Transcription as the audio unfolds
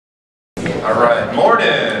All right, morning.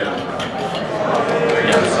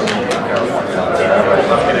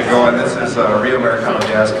 Let's get it going. This is Rio Americano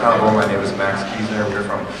Jazz Combo. My name is Max Kiesner. We're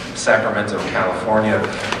from Sacramento, California.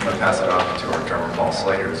 I'm going to pass it off to our drummer, Paul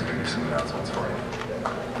Slater, who's going to do some announcements for you.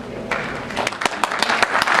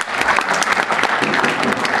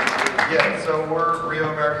 Yeah, so we're Rio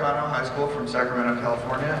Americano High School from Sacramento,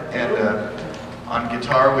 California, and on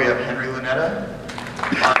guitar we have Henry Lunetta,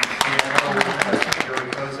 on piano we have Joey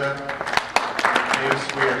Koza, bass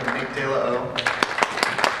we have Nick De La O,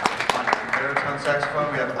 on baritone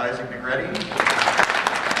saxophone we have Isaac Negretti,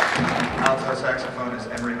 alto saxophone is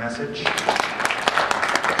Emery Message,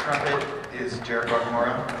 trumpet is Jared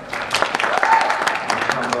Barkamora, on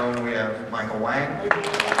trombone we have Michael Wang,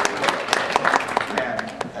 and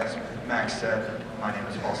as Max said, my name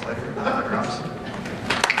is Paul Slater, on the drums.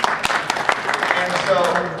 And so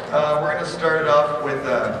we're going to start it off with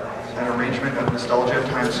an arrangement of Nostalgia of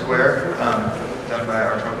Times Square, done by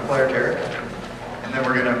our trumpet player, Derek. And then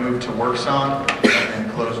we're going to move to Work Song, and then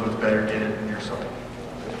close with Better Get It in Your Soul.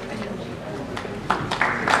 Thank you.